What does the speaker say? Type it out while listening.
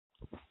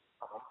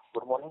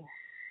Good morning.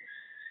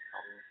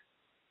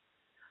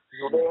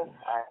 Today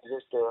I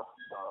just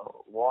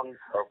want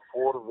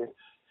four ways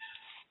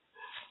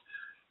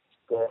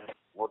to get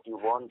what you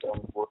want and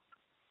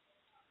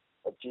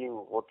achieve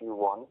what you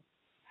want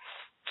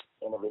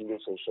in a value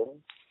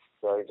session.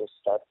 So I just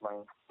start my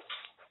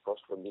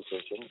first value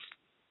session.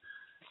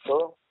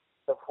 So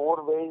the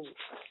four ways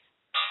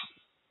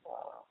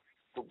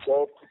to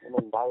get in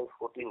a life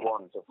what you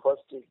want. The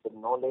first is the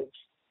knowledge.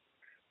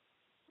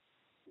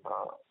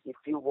 If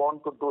you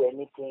want to do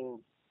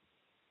anything,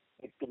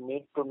 you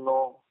need to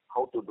know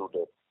how to do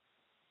that.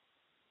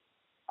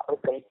 આપણે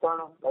કંઈ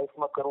પણ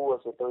લાઈફમાં કરવું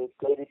હશે તો એ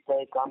કઈ રીતના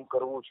એ કામ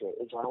કરવું છે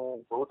એ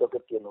જાણવું બહુ જ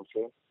અગત્યનું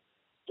છે.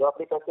 જો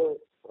આપણી પાસે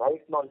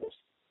રાઈટ નોલેજ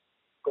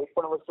કોઈ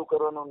પણ વસ્તુ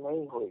કરવાનું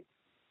નહીં હોય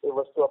એ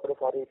વસ્તુ આપણે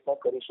સારી રીતના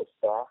કરી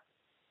શકતા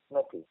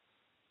નથી.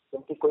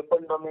 કેમ કે કોઈ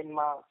પણ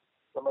ડોમેનમાં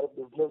તમારે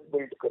બિઝનેસ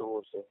બિલ્ડ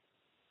કરવો છે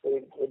તો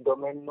એ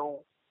ડોમેનનું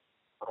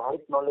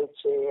રાઈટ નોલેજ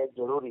છે એ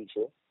જરૂરી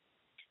છે.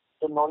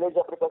 તો નોલેજ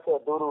આપણી પાસે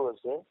અધૂરું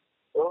હશે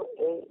તો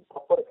એ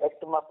પ્રોપર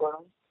એક્ટમાં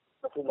પણ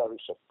નથી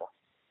લાવી શકતા.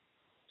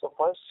 So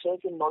first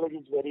check in knowledge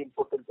is very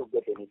important to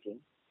get anything.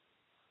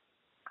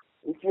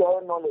 If you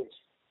have knowledge,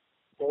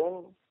 then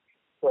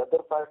the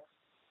other part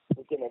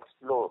you can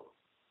explore.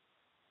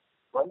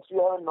 Once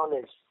you have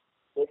knowledge,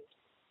 it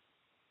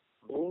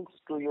brings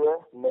to your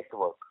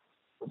network.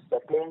 The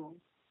second,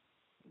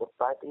 the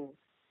part is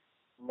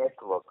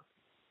network.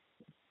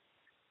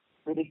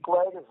 We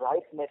require the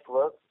right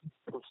network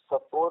to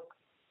support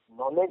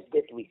knowledge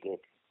that we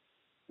get.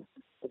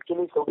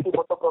 Actually, સૌથી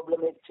મોટો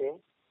problem એ છે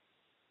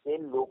એ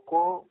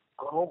લોકો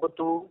ઘણું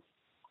બધું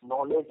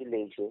knowledge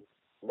લે છે,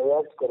 લયા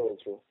જ કરે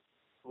છે,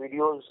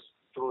 વિડીયોઝ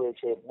જોવે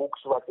છે,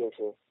 બુક્સ વાંચે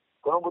છે,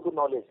 ઘણું બધું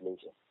નોલેજ લે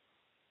છે,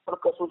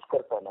 પણ કશું જ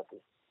કરતા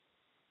નથી.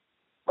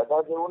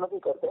 બધા જ એવું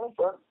નથી કરતા,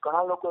 પણ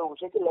ઘણા લોકો એવું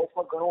છે કે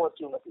લાઈફમાં ઘણું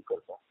અચીવ નથી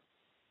કરતા.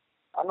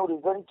 આનું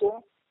રીઝન છે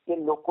કે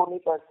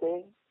લોકોની પાસે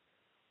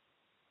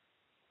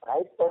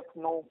રાઈટ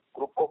ટાઈપનું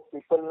ગ્રુપ ઓફ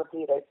પીપલ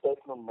નથી, રાઈટ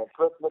ટાઈપનું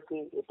નેટવર્ક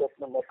નથી, એ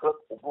ટાઈપનું નેટવર્ક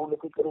ઊભું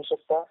નથી કરી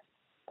શકતા.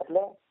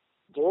 એટલે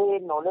જે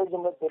નોલેજ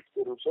અમે ગેટ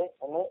કર્યું છે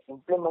એને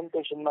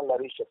ઇમ્પ્લિમેન્ટેશનમાં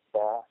લાવી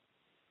શકતા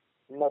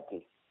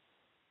નથી.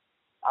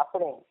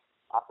 આપણે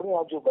આપણી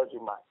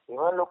આજુબાજુમાં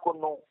એવા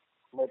લોકોનું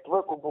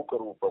નેટવર્ક ઊભું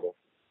કરવું પડે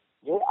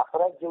જે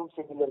આપણા જેવું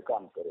સિમિલર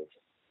કામ કરે છે.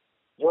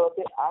 જો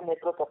આપણે આ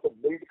નેટવર્ક આપણે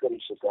બિલ્ડ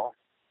કરી શક્યા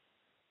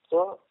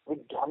તો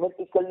વી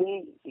dramatically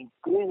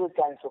increase the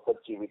chance of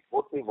achieve it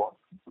what we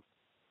want.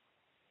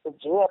 તો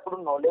જે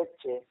આપણું નોલેજ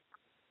છે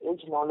એ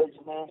જ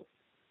નોલેજને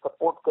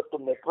સપોર્ટ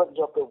કરતું નેટવર્ક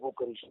જો આપણે ઊભું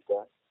કરી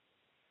શક્યા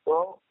તો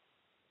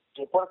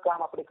જે પણ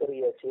કામ આપણે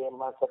કરીએ છીએ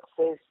એમાં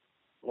સક્સેસ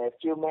ને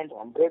અચીવમેન્ટ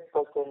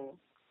 100%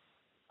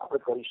 આપણે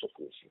કરી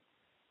શકીએ છીએ.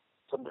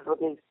 સો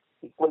network is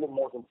equally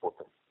most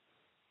important.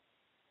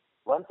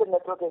 Once a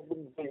network has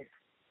been built,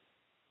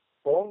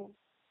 then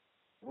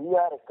we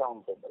are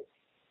accountable.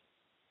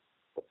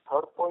 The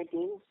third point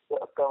is the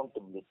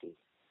accountability.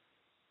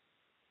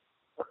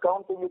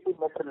 Accountability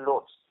matters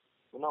lots.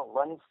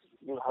 Once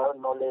you have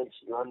knowledge,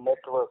 you have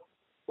network,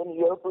 then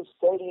you have to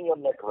stay in your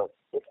network.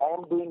 If I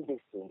am doing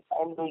this thing,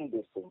 I am doing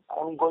this thing, I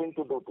am going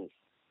to do this.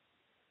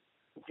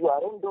 If you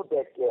aren't do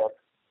that yet,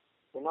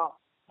 then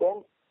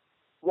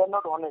you are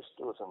not honest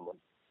to someone.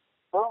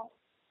 So,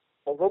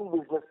 as a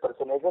business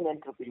person, as an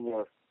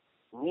entrepreneur,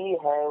 we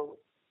have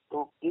to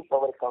keep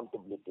our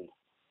accountability.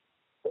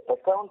 The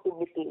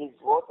accountability is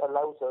what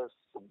allows us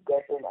to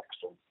get an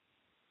action.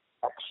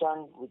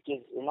 Action which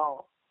is,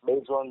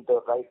 based on the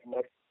right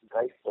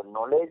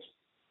knowledge,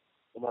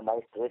 in a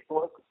nice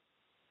network.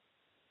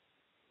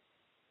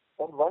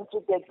 And once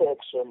you take the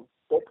action,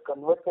 get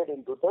converted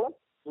into the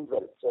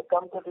result. So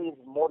accountability is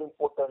more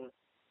important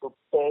to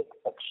take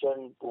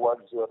action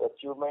towards your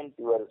achievement,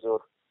 towards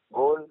your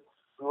goal,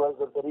 towards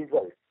the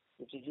result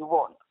which is you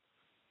want.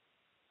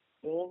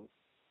 And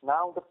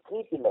now the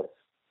three pillars,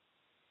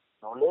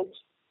 knowledge,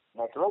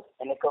 network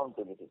and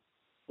accountability,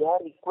 they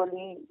are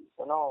equally,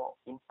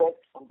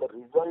 impact on the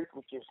result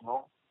which is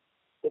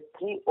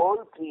all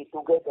three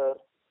together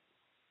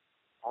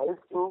help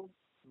to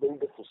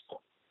build a system.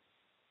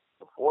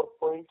 The fourth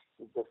point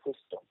is the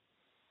system.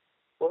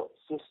 So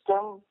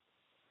system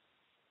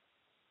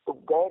to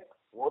get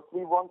what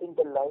we want in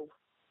the life,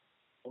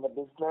 in a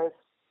business,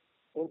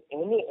 in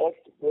any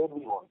act where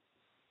we want.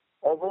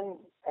 As an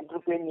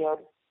entrepreneur,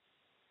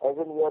 as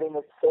in we are in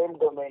the same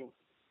domain,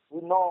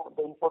 we know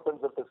the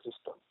importance of the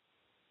system.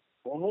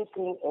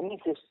 Any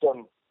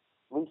system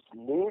which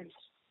leads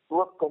to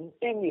a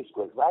continuous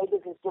goal. Why the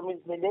system is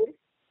needed?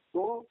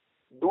 To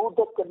do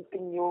the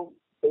continued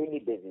daily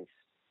basis.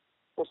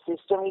 The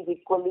system is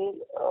equally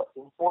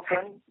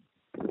important.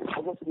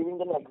 I'm just giving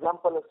an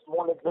example, a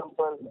small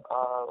example,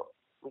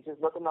 which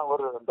is not in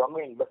our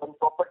domain, but in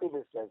property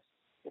business.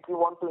 If you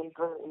want to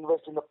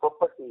invest in a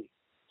property,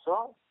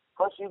 so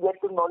first you get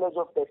to knowledge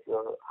of that,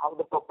 how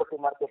the property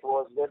market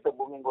was, where the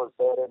booming was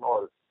there and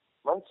all.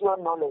 Once you have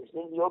knowledge,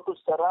 then you have to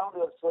surround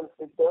yourself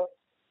with the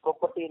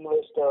property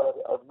investor,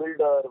 a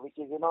builder, which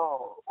is,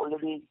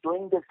 already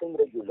doing this thing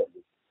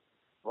regularly.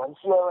 Once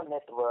you have a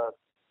network,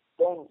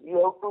 then you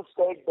have to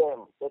state them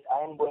that I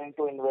am going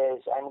to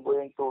invest, I am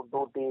going to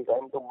do this, I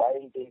am to buy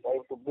this, I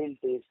have to build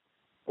this.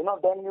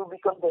 Then you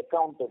become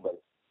accountable.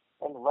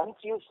 And once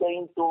you say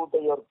into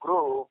your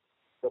group,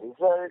 the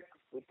result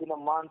within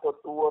a month or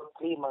 2 or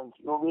 3 months,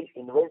 you will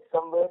invest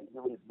somewhere,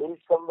 you will build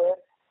somewhere,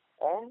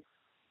 and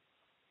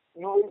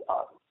you will.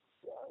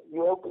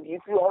 You have to,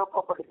 if you have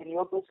property, then you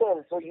have to sell.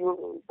 So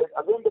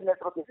again the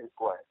network is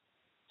required.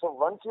 So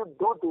once you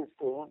do this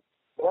thing,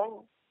 then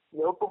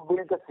you have to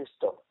build the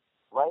system.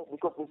 Why?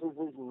 Because this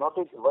is not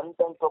a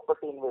one-time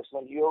property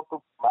investment. You have to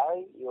buy,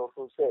 you have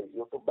to sell. You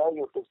have to buy,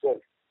 you have to sell.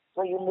 So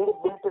you need to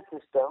build a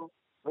system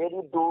where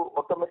you do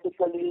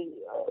automatically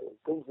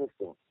this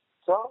thing.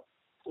 So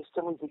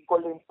system is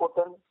equally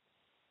important.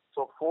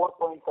 So 4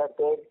 points are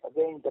there.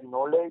 Again, the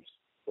knowledge,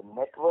 the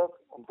network,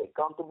 and the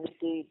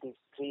accountability.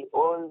 These three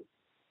all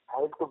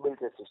have to build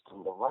a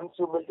system. Once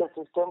you build a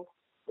system,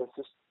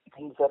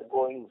 things are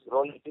going,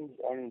 rolling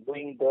and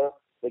doing the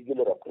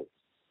regular updates.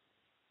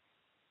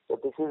 So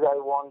this is I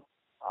want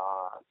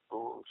to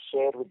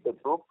share with the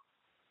group.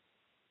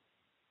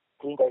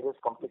 I think I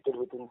just completed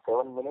within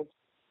 7 minutes.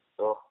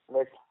 So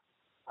let's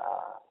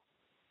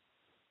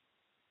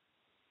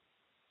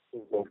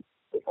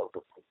take out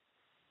of this.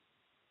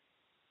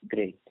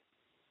 Great.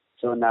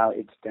 So now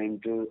it's time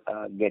to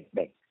get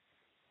back.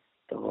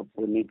 તો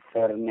પુનિત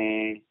સરને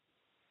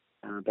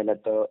પહેલા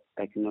તો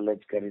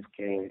acknowledge કરીશ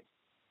કે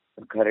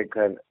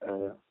ખરેખર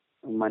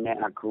મને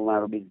આખું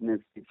મારું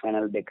બિઝનેસ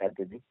ફાઇનલ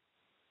દેખાતી હતી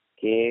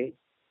કે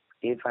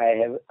ઇફ આઈ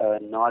હેવ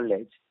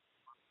નોલેજ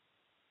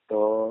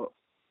તો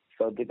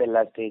સૌથી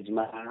પહેલા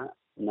સ્ટેજમાં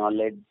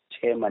નોલેજ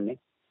છે મને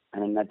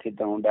અને નથી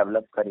તો હું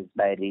ડેવલપ કરીશ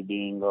બાય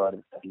રીડિંગ ઓર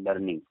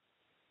લર્નિંગ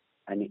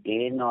અને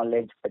એ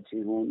નોલેજ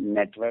પછી હું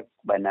નેટવર્ક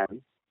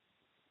બનાવીશ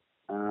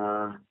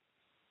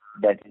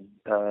that is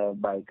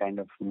by kind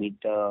of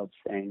meetups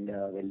and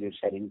value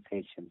sharing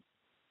sessions.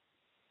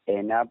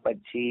 એના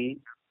પછી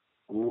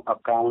હું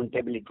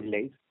accountability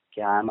લઈશ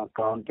કે I am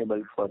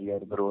accountable for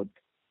your growth,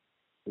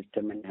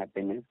 system and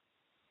happiness.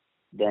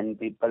 Then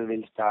people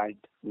will start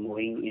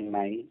moving in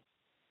my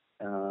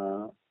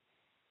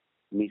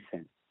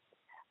mission.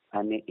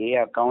 અને એ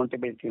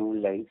accountability હું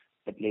લઈશ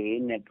એટલે એ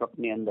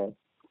નેટવર્કની અંદર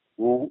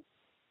હું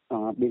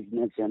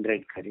બિઝનેસ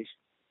જનરેટ કરીશ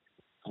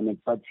અને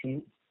પછી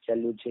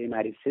ચાલુ છે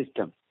મારી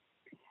સિસ્ટમ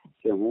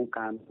કે હું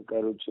કામ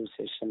કરું છું,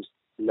 સેશન્સ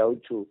લઉં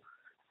છું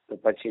તો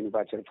પછી એની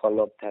પાછળ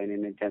ફોલોઅપ થાય ને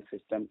એને ત્યાં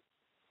સિસ્ટમ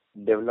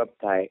ડેવલપ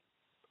થાય,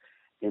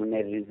 એમને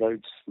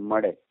રિઝલ્ટ્સ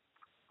મળે.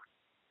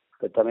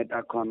 તો તમે તો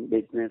આખો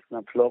બિઝનેસનો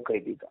ફ્લો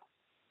કહી દીધો.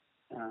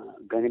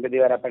 ઘણી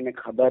બધી વાર આપણને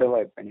ખબર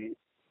હોય પણ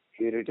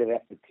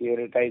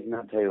થિયોરિટાઇઝ ન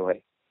થયું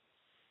હોય.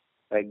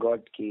 I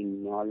got key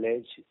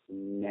knowledge,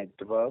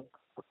 network,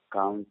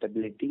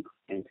 accountability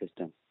and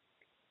system.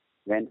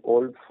 When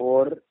all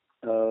four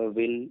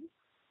will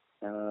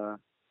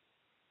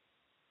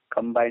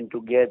combine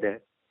together,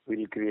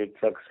 will create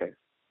success.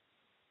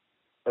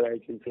 So I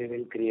can say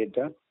will create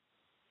a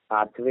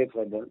pathway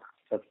for the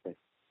success.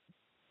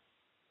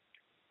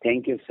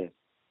 Thank you, sir.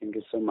 Thank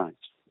you so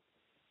much.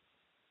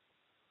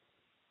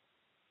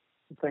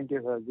 Thank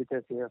you, sir.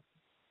 Jitesh here.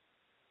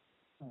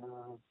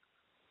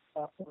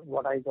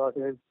 What I got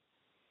is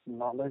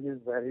knowledge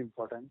is very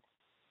important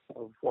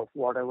for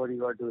whatever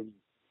you are doing.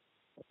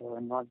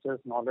 Not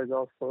just knowledge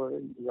of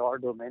your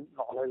domain,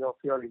 knowledge of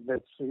your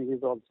industry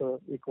is also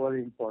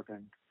equally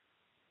important.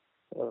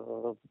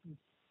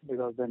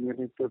 Because then you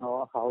need to know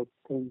how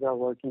things are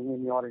working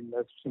in your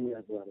industry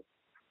as well.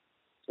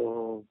 So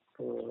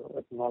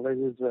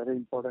knowledge is very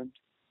important.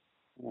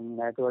 And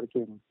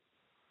networking.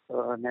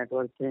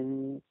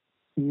 Networking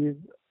is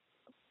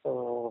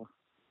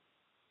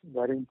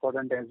very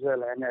important as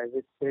well. And as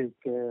it says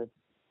કે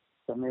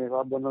તમે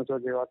એવા બનો છો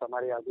જેવા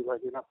તમારી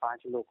આજુબાજુના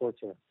 5 લોકો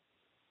છે.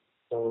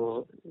 So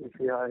if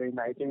you are in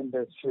IT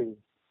industry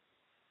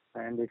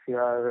and if you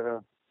are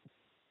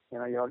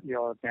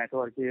your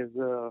network is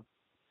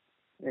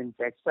in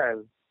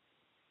textile,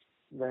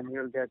 then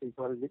you'll get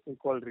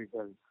equal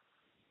results.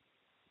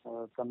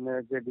 તમને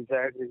જે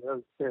desired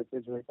results છે તે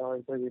જોઈતા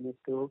હોય તો you need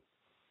to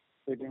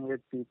fit in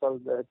with people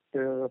that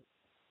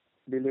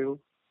believe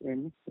in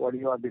what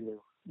you are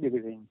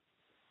believing.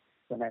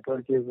 The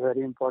network is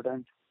very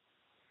important.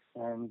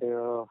 And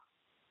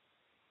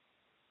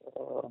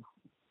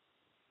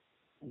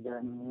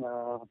then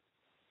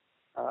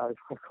I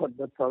forgot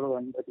the third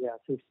one, but yeah,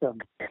 system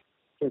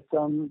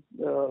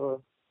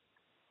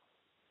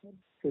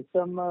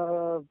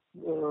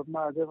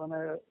માં આજે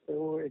મને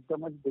એવું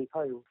એકદમ જ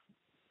દેખાયું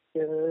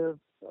કે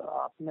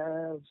આપણે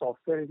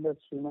સોફ્ટવેર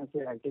ઇન્ડસ્ટ્રીમાં છે,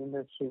 આઈટી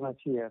ઇન્ડસ્ટ્રીમાં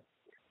છીએ,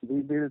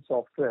 વી બિલ્ડ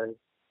સોફ્ટવેર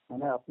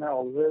અને આપણે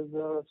ઓલવેઝ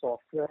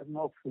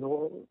સોફ્ટવેરનો ફ્લો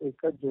એક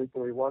જ જોઈતો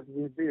હોય. What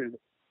we build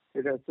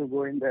it has to go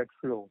in that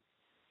flow.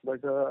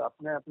 But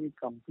આપણે આપણી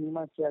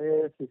કંપનીમાં ક્યારે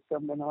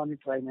સિસ્ટમ બનાવવાની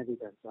ટ્રાય નથી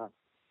કરતા.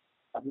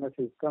 આપણે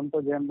સિસ્ટમ તો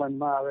જેમ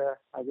મનમાં આવે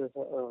આજે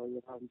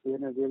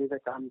જેને જે રીતે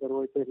કામ કરવું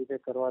હોય તે રીતે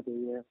કરવા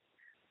દઈએ.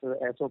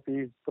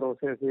 SOPs,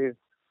 પ્રોસેસીસ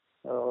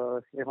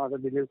એમાં તો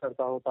બિલીવ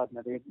કરતા હોતા જ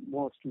નથી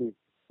મોસ્ટલી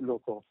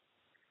લોકો.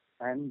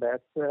 And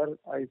that's where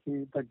I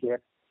see the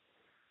gap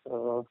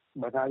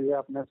બનાવીએ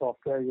આપણે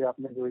સોફ્ટવેર જે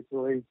આપણે જોઈતું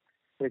હોય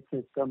એક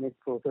સિસ્ટમ એક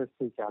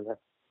પ્રોસેસથી ચાલે.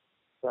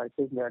 So I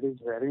think that is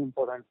very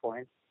important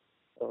point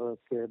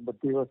કે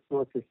બધી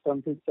વસ્તુઓ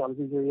સિસ્ટમથી જ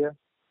ચાલવી જોઈએ.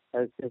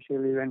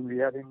 Especially when we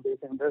are in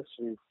this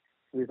industry,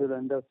 we should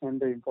understand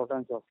the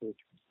importance of it.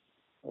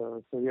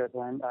 So yes,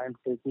 I'm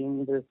taking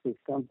this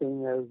system thing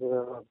as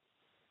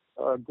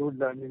a good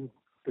learning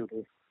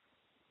today.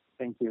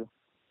 Thank you.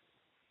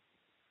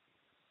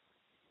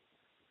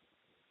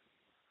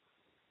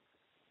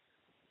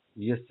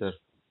 Yes, sir.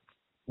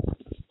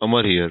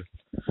 Amar here.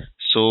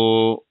 So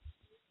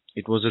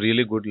it was a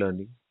really good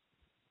learning.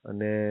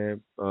 And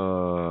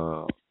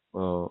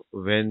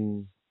when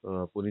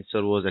Puneet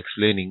sir was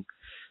explaining,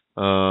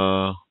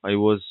 I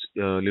was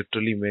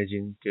literally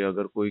imagining કે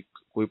અગર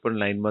કોઈ પણ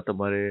લાઈનમાં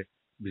તમારે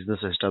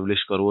business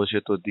establish કરવો છે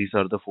તો these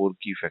are the four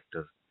key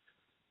factors.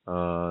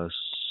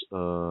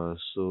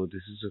 So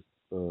this is a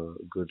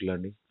good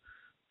learning.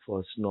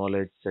 First,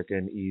 knowledge.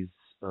 Second is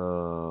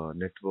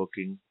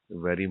networking.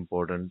 Very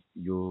important.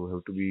 You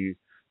have to be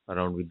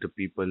around with the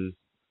people.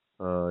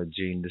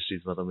 જે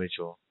ઇન્ડસ્ટ્રીઝમાં તમે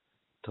છો.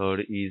 Third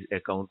is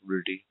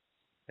accountability.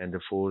 And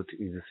the fourth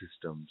is the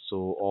system. So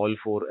all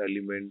four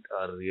elements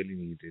are really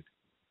needed.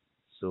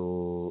 So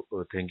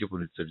thank you,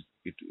 Puneet sir.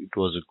 It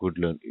was a good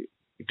learn.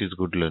 It is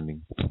good learning.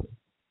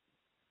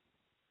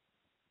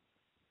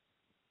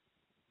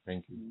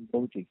 Thank you.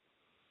 ભૌતિક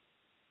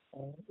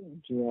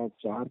જે આ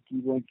 4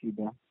 keyword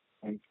કીધા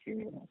કે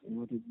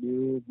એમાંથી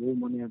બે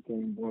મને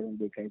અત્યારે important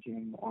દેખાય છે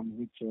on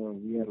which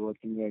we are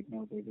working right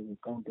now, that is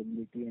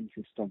accountability and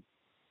system.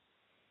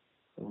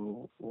 So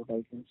what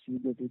I can see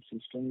that if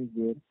system is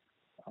there,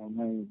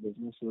 my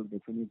business will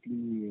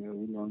definitely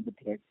will on the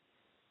track.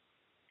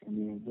 And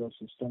the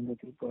system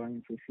that I am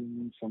facing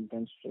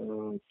sometimes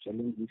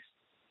challenges.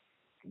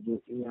 The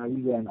AI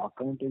and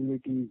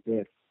accountability is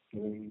there.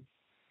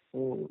 So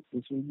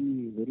this will be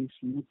a very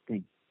smooth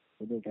thing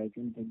so that I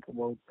can think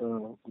about the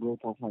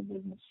growth of my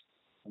business.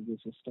 And the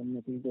system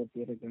નથી તો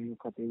અત્યારે ઘણી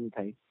વખત એવું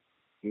થાય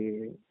કે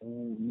હું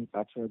એની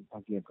પાછળ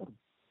ભાગ્યા કરું.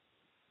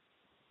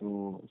 So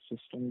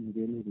system is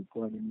really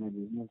required in my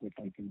business that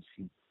I can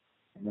see.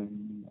 And I'm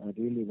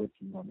really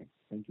working on it.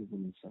 Thank you,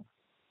 Puneet sir.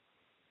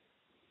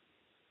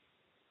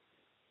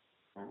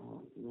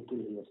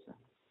 Yes, sir.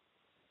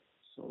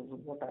 So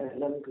what I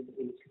learned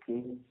is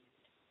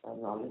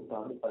knowledge તો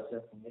આપણી પાસે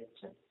હોય જ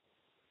છે.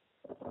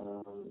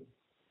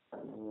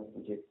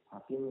 જે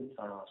બાકીની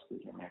 3 વસ્તુ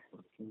છે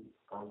નેટવર્કિંગ,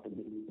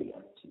 અકાઉન્ટેબિલિટી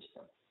અને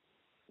સિસ્ટમ,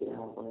 એમાં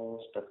આપણે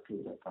સ્ટક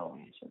થઈ જતા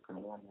હોઈએ છીએ.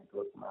 ઘણીવાર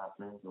નેટવર્કમાં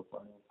આપણે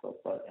લોકોને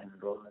પ્રોપર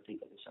એનરોલ નથી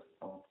કરી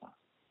શકતા હોતા.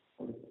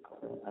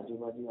 આપણે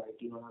આજુબાજુ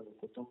આઈટીવાળા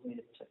લોકો તો હોય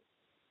જ છે,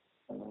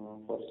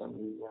 ફોર સમ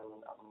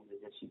રીઝન આપણી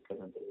લીડરશિપ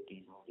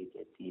કેપેબિલિટીઝના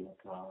લીધેથી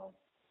અથવા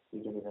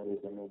બીજા બધા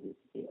રીઝનને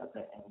લીધે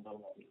આપણે એનરોલ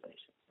નથી કરી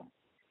શકતા.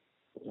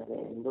 જ્યારે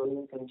એનરોલ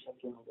નહીં કરી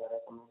શકીએ ત્યારે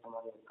તમે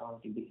તમારી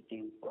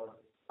અકાઉન્ટેબિલિટી ઉપર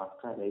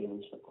પાક્કા રહી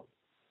નહીં શકો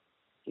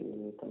કે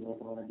તમને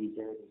તમારા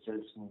ડિઝાયર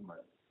રિઝલ્ટ નહીં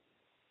મળે.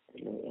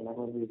 એટલે એના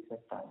પર બી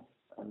ઇફેક્ટ આવે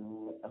અને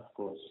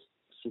ઓફકોર્સ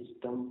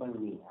સિસ્ટમ પણ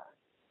નહીં આવે.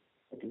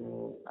 એટલે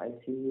I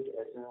C it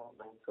as a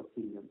like a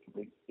film કે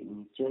ભાઈ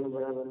નીચેનું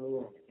બરાબર નહીં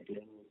આવે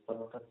એટલે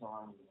ઉપરનું તો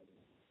થવાનું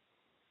નથી.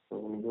 તો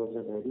it was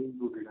a very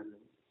good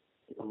learning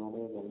કે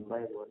તમારે 1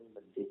 by 1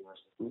 બધી જ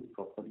વસ્તુ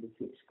પ્રોપરલી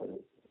ફિક્સ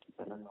કરવી.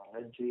 પહેલાં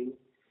નોલેજ જોઈએ,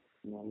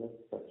 નોલેજ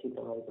પછી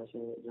તમારી પાસે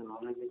જો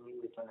નોલેજ નહીં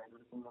હોય તો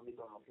નેટવર્કિંગનો બી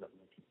કોઈ મતલબ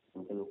નથી,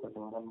 કેમ કે લોકો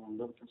તમારામાં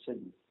ઇન્વોલ્વ થશે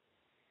જ નહીં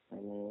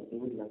અને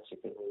એવું જ લાગશે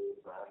કે ભાઈ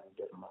મારા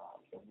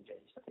લીડરમાં કે હું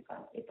જઈ શકે,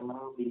 કારણ એ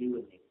તમારામાં બિલીવ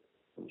જ નહીં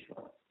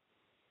ઇન્શ્યોર.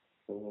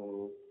 તો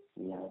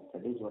યા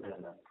that is what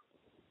I learn.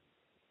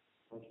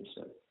 Thank you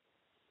sir.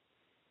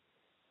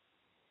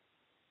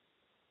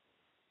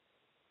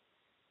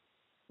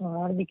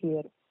 હાર્દિક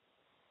યાર,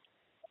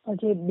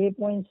 આજે 2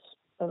 પોઈન્ટ્સ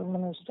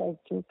મને સ્ટ્રાઇક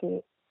થયું કે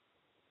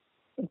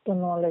એક તો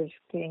નોલેજ,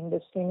 કે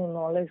ઇન્ડસ્ટ્રીનું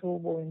નોલેજ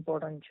હોવું બહુ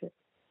ઇમ્પોર્ટન્ટ છે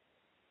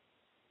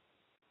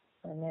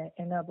અને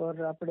એના પર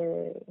આપણે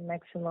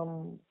મેક્સિમમ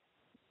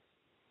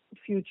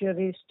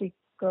ફ્યુચરિસ્ટિક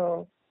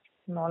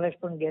નોલેજ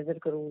પણ ગેધર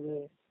કરવું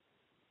જોઈએ.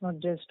 Not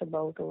just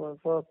about hour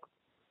work,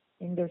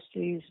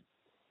 industries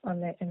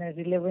અને એને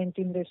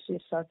રિલેવન્ટ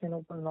ઇન્ડસ્ટ્રીઝ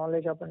સાથેનું પણ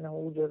નોલેજ આપણને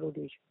હોવું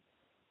જરૂરી છે.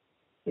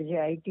 કે જે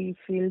આઈટી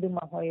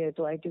ફિલ્ડમાં હોય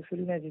તો આઈટી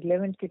ફિલ્ડને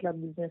રિલેવન્ટ કેટલા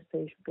બિઝનેસ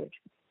થઈ શકે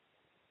છે,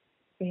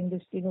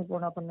 ઇન્ડસ્ટ્રીનું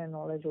પણ આપણને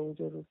નોલેજ હોવું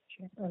જરૂરી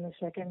છે. અને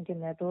સેકન્ડ કે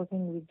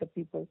networking with the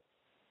people.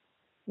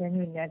 When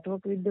you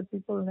network with the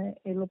people ને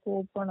એ લોકો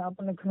પણ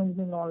આપણને ઘણું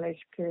બધું નોલેજ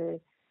કે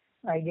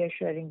આઈડિયા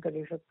શેરિંગ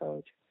કરી શકતા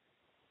હોય છે.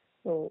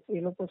 તો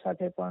એ લોકો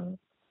સાથે પણ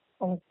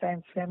અમુક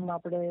ટાઈમ ફ્રેમમાં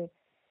આપણે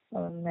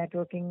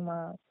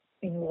નેટવર્કિંગમાં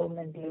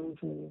ઇન્વોલ્વમેન્ટ લેવું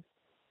જોઈએ.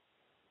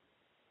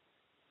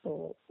 તો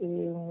એ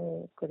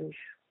હું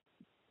કરીશ.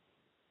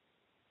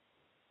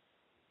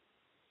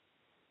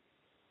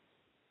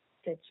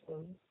 That's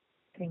all.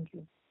 Thank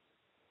you.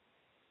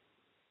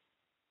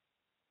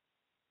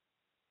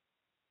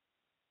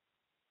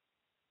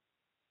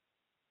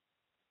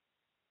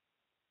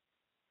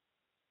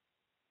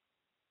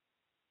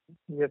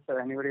 Yes, sir.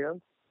 Anybody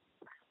else?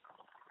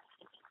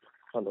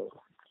 Hello.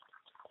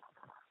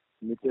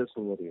 Nitesh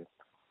over here.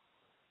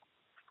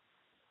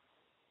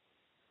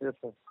 Yes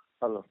sir.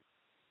 Hello.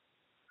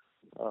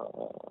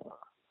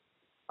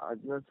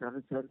 આજના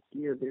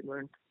ચાણક્ય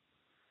એલિમેન્ટ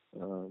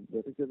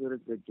દરેકે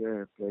દરેક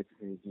જગ્યાએ એપ્લાય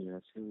થઈ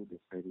ગયા છે એવું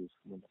દેખાઈ રહ્યું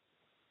છે મને.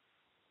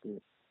 કે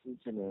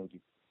ઈચ એન્ડ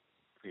એવરી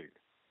ફિલ્ડ,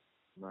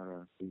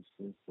 મારા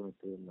બિઝનેસ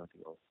માટે,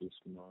 મારી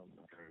ઓફિસમાં,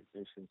 મારા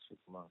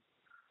રિલેશનશીપમાં,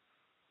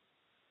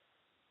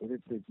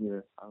 દરેક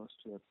જગ્યાએ આ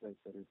વસ્તુ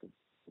એપ્લાય કરે તો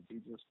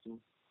બધી જ વસ્તુ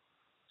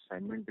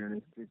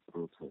સાયમલ્ટેનિયસલી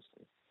ગ્રો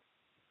થશે.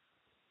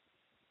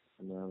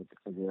 અને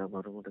આજે આ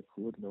મારા માટે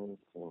ખૂબ જ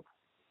નવો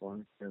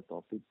પોઈન્ટ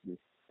ટોપિક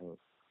દેખાયો.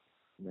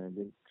 And I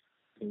will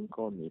think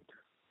on it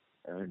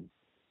and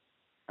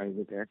I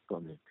will act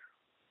on it.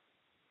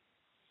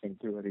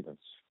 Thank you very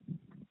much.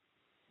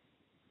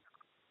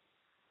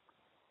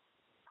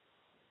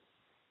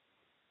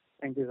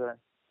 Thank you, sir.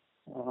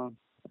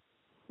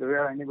 Do we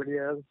have anybody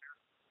else?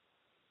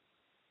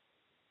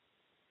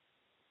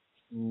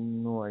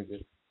 No, I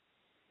guess.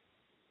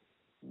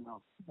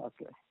 No.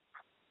 Okay.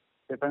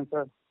 Stephen,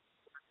 sir.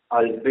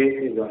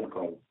 Always is on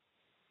call.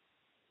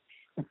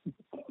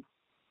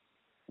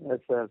 Yes,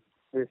 sir.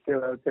 We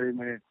still have 3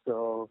 minutes, so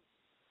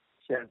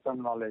share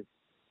some knowledge.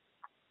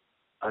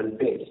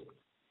 Always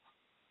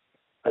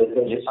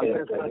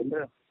share Okay, करें.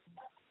 sir.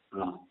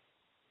 हाँ.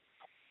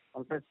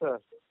 Okay, sir.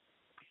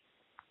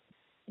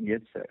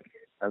 Yes, sir.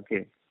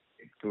 Okay.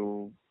 તો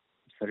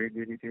સરે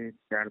જે રીતે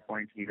 4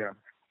 point કીધા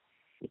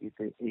એ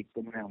રીતે એક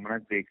તો મને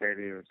હમણાં જ દેખાઈ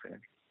રહ્યો છે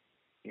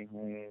કે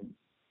હું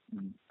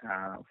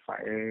આ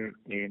 5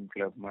 AM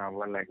ક્લબમાં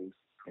આવવા લાગીશ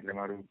એટલે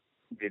મારું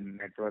જે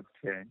નેટવર્ક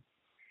છે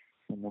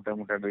હું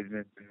મોટા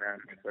બિઝનેસના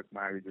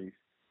નેટવર્કમાં આવી જઈશ.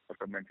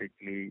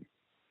 ઓટોમેટિકલી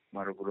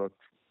મારો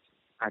ગ્રોથ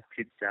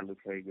આજથી જ ચાલુ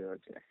થઈ ગયો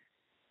છે,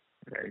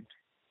 રાઈટ?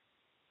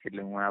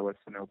 એટલે હું આ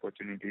વસ્તુને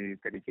ઓપોર્ચ્યુનિટી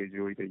તરીકે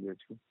જોઈ રહ્યો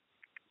છું.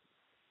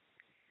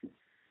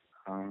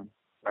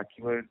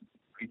 બાકી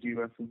બીજી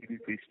વસ્તુ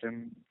કીધી સિસ્ટમ,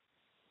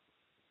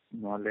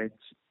 નોલેજ,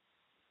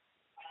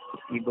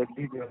 એ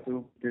બધી જ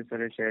વસ્તુ જે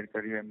સરે શેર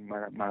કર્યું એમ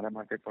મારા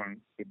માટે પણ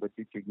એ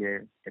બધી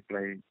જગ્યાએ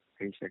એપ્લાય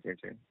થઈ શકે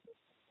છે.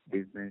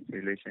 Business,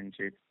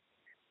 relationship,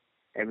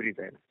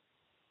 everywhere,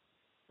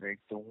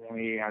 right? તો હું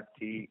એ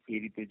આજથી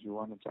એ રીતે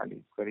જોવાનું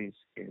ચાલુ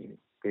કરીશ કે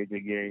કઈ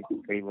જગ્યાએ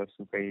કઈ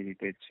વસ્તુ કઈ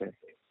રીતે છે.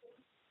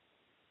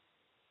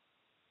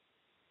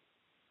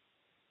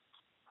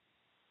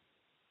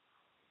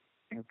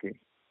 Okay.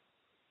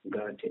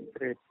 Got it.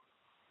 Great.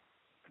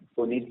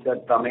 Puneet sir,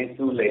 તમે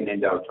શું લઈને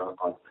જાઓ છો આ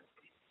કોલ?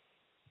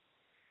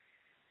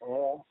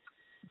 હું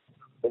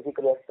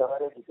બેઝિકલી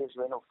સવારે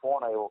જીતેશભાઈનો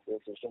ફોન આવ્યો કે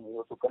સેશન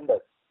યુ ટુ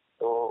કન્ડક્ટ,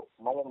 તો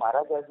હું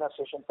મારા જ આજના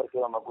સેશન પર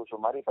કહેવા માંગુ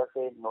છું મારી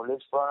પાસે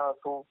નોલેજ પણ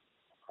હતું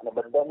અને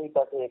બધાની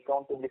પાસે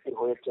એકાઉન્ટેબિલિટી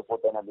હોય જ છે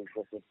પોતાના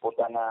બિઝનેસની,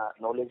 પોતાના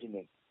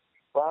નોલેજની,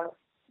 પણ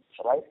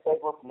રાઈટ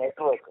ટાઈપ ઓફ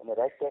નેટવર્ક અને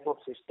રાઈટ ટાઈપ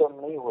ઓફ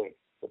સિસ્ટમ નહીં હોય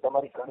તો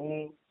તમારી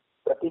ઘણી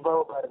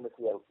પ્રતિભાઓ બહાર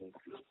નથી આવતી.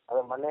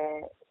 હવે મને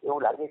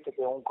એવું લાગે છે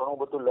કે હું ઘણું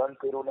બધું લર્ન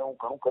કર્યું ને હું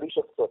ઘણું કરી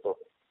શકતો હતો,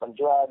 પણ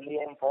જો આ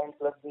RDM ફાઇન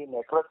પ્લસની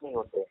નેટવર્ક નહીં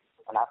હોતે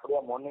અને આપણે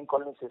આ મોર્નિંગ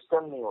કોલની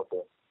સિસ્ટમ નહીં હોતે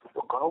તો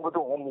ઘણું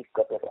બધું હું મિસ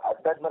કરતો હતો.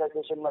 આજના જ મારા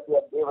સેશનમાંથી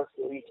આ 2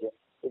 વસ્તુ એવી છે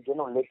કે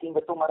જેનું લેકિંગ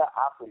હતું મારા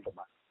આ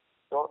ફિલ્ડમાં,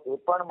 તો એ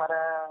પણ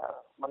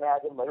મને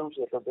આજે મળ્યું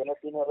છે. તો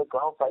જેનાથી હવે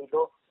ઘણો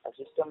ફાયદો આ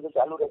સિસ્ટમ જો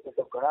ચાલુ રહેશે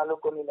તો ઘણા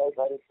લોકોની લાઈફ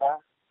આ રીતના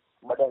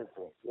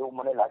બદલશે એવું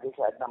મને લાગે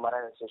છે આજના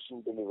મારા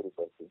સેશન ડિલિવરી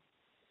પરથી.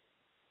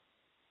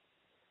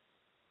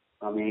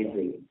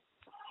 Amazing.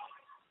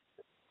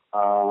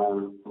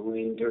 હું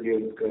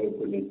ઇન્ટ્રોડ્યુસ કરું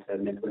પુનીત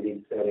સરને.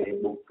 પુનીત સરે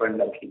બુક પણ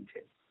લખી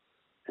છે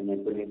અને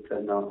પુનીત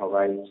સરનો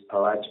અવાજ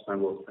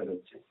પણ બહુ સરસ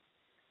છે.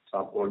 તો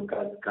આ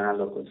પોડકાસ્ટ ઘણા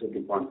લોકો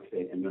સુધી પહોંચશે,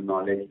 એમનું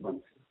નોલેજ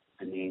બનશે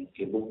અને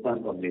એ બુક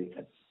પણ પબ્લિશ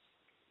થશે.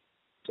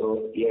 તો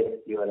yes,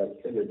 you are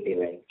absolutely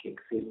right કે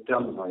એક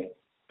સિસ્ટમ હોય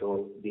તો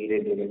ધીરે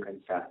ધીરે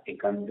કરતા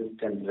એ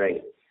કન્સિસ્ટન્ટ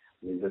રહી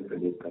રિઝલ્ટ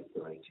પ્રોડ્યુસ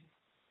કરતું હોય છે.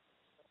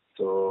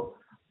 તો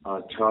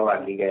 6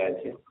 વાગી ગયા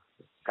છે.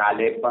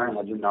 કાલે પણ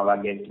હજુ નવા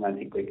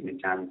ગેસ્ટમાંથી કોઈકને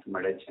ચાન્સ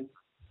મળે છે.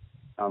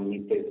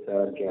 મિતેશ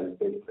સર કે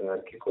અલ્પેશ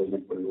સર કે કોઈને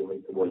બોલવું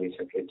હોય તો બોલી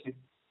શકે છે.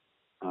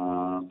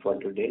 ફોર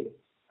ટુડે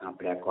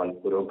આપણે આ કોલ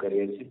પૂરો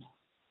કરીએ છીએ.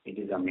 It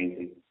is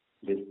amazing.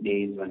 This day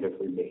is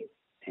wonderful day.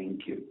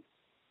 Thank you.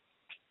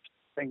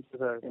 Thank you,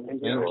 sir.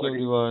 Thank you,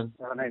 everyone.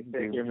 Have a nice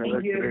day.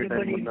 Thank you,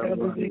 everybody. Have a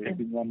good weekend.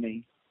 Good morning.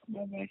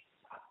 Bye-bye.